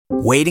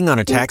Waiting on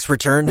a tax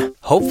return?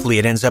 Hopefully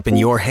it ends up in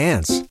your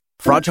hands.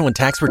 Fraudulent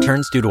tax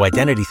returns due to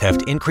identity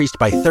theft increased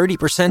by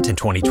 30% in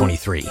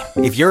 2023.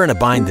 If you're in a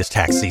bind this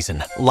tax season,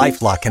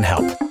 LifeLock can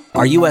help.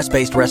 Our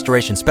U.S.-based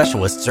restoration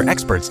specialists are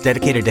experts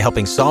dedicated to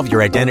helping solve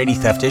your identity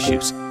theft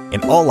issues.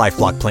 And all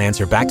LifeLock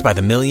plans are backed by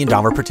the $1 Million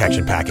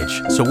Protection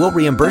Package. So we'll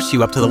reimburse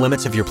you up to the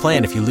limits of your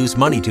plan if you lose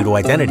money due to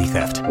identity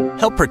theft.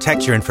 Help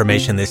protect your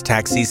information this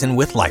tax season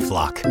with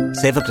LifeLock.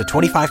 Save up to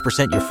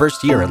 25% your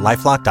first year at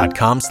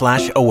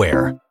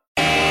LifeLock.com/aware.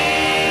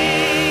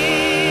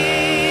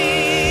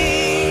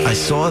 I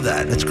saw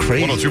that. That's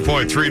crazy.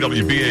 102.3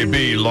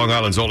 WBAB, Long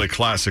Island's only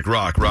classic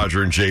rock.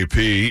 Roger and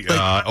JP.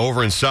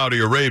 Over in Saudi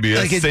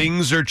Arabia,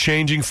 things are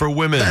changing for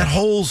women. That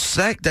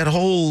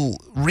whole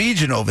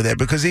region over there,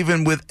 because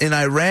even in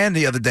Iran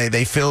the other day,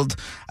 they filled,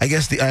 I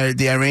guess the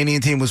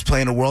Iranian team was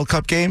playing a World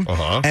Cup game,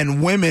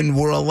 and women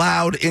were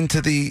allowed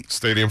into the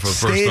stadium for the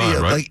first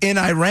time, right? Like in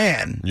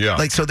Iran. Yeah.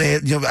 Like, so they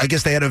had, I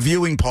guess they had a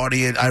viewing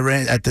party at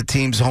Iran at the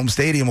team's home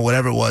stadium or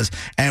whatever it was,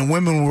 and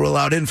women were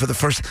allowed in for the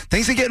first.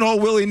 Things are getting all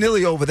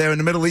willy-nilly over there in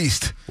the Middle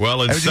East.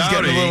 Well, in Saudi,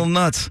 getting a little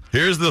nuts.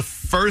 Here's the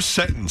first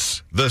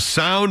sentence. The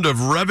sound of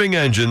revving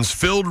engines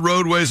filled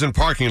roadways and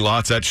parking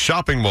lots at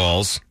shopping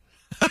malls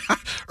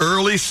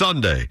early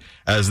Sunday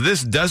as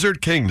this desert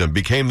kingdom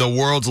became the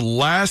world's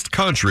last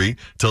country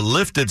to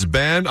lift its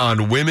ban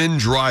on women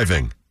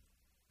driving.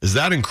 Is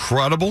that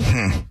incredible?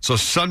 So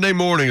Sunday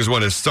morning is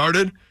when it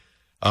started.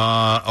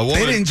 A woman,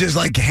 they didn't just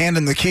hand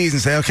them the keys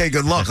and say, okay,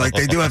 good luck. Like,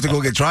 they do have to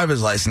go get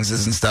driver's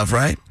licenses and stuff,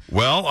 right?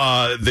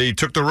 Well, they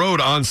took the road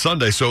on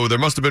Sunday, so there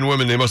must have been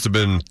women, they must have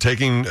been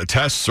taking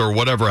tests or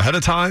whatever ahead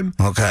of time.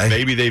 Okay.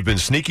 Maybe they've been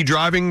sneaky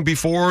driving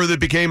before it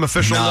became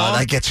official law. No,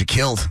 that gets you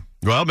killed.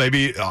 Well,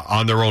 maybe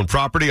on their own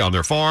property, on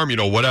their farm,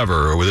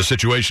 whatever, or with the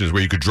situations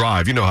where you could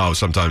drive. You know how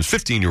sometimes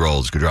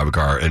 15-year-olds could drive a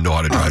car and know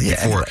how to drive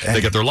before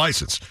they get their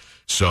license.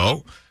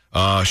 So,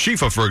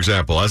 Shifa, for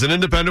example, as an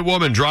independent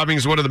woman, driving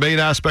is one of the main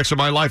aspects of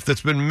my life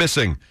that's been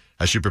missing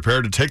as she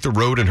prepared to take the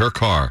road in her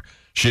car.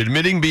 She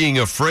admitting being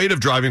afraid of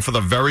driving for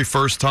the very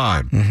first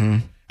time. Mm-hmm.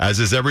 As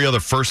is every other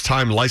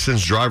first-time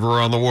licensed driver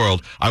around the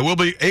world, I will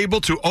be able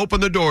to open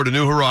the door to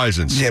new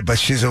horizons. Yeah, but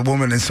she's a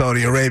woman in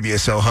Saudi Arabia,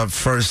 so her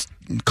first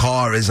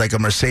car is like a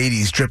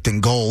Mercedes dripped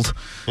in gold,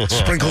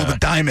 sprinkled with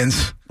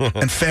diamonds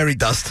and fairy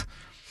dust.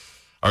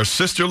 Our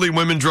sisterly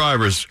women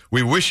drivers,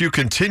 we wish you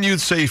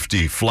continued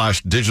safety,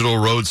 flashed digital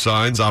road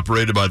signs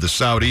operated by the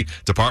Saudi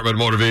Department of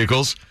Motor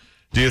Vehicles.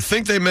 Do you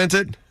think they meant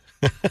it?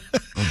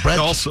 Brett,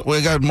 also,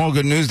 we got more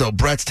good news, though.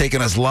 Brett's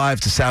taking us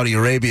live to Saudi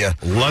Arabia.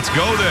 Let's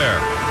go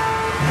there.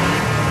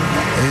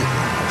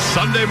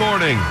 Sunday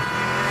morning.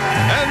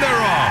 And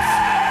they're off.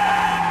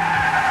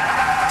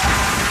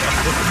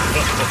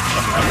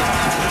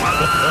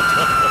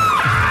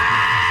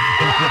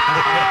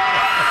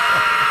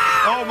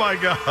 Oh, my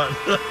God.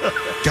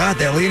 God,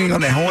 they're leaning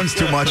on their horns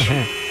too much.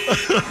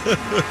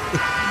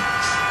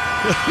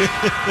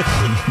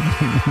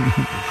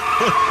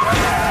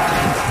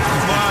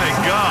 My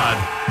God.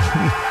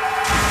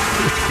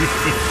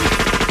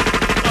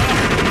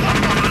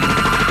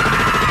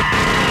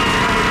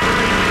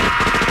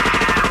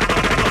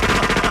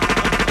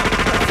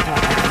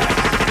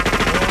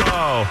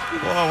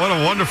 Wow, what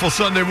a wonderful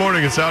Sunday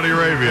morning in Saudi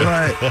Arabia.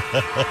 Right.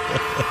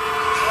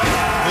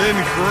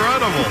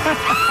 Incredible.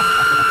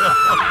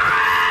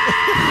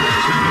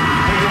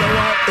 You know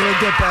what?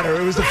 It'll get better.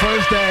 It was the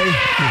first day.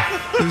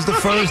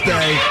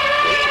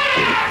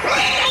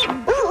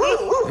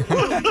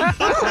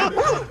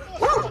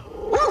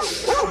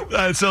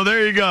 So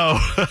there you go.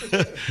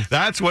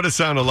 That's what it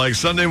sounded like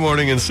Sunday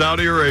morning in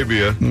Saudi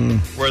Arabia,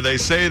 where they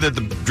say that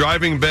the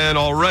driving ban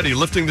already,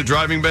 lifting the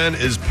driving ban,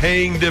 is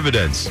paying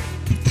dividends.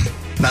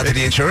 Not to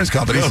the insurance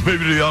companies. No,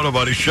 maybe to the auto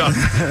body shop.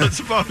 That's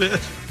about it.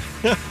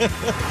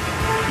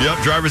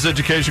 Yep, driver's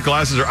education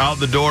classes are out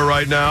the door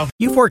right now.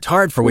 You've worked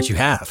hard for what you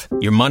have.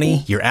 Your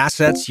money, your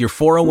assets, your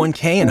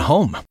 401k, and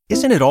home.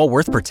 Isn't it all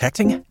worth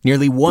protecting?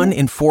 Nearly 1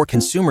 in 4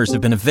 consumers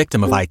have been a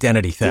victim of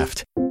identity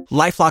theft.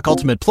 LifeLock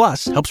Ultimate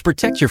Plus helps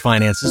protect your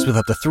finances with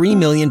up to $3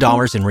 million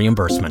in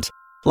reimbursement.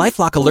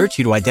 LifeLock alerts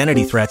you to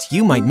identity threats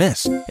you might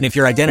miss. And if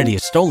your identity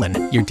is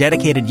stolen, your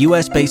dedicated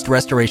U.S.-based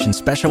restoration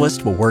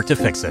specialist will work to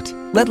fix it.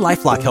 Let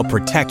LifeLock help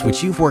protect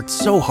what you've worked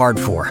so hard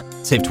for.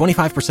 Save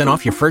 25%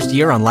 off your first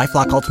year on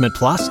LifeLock Ultimate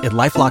Plus at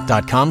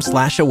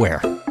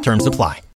LifeLock.com/aware. Terms apply.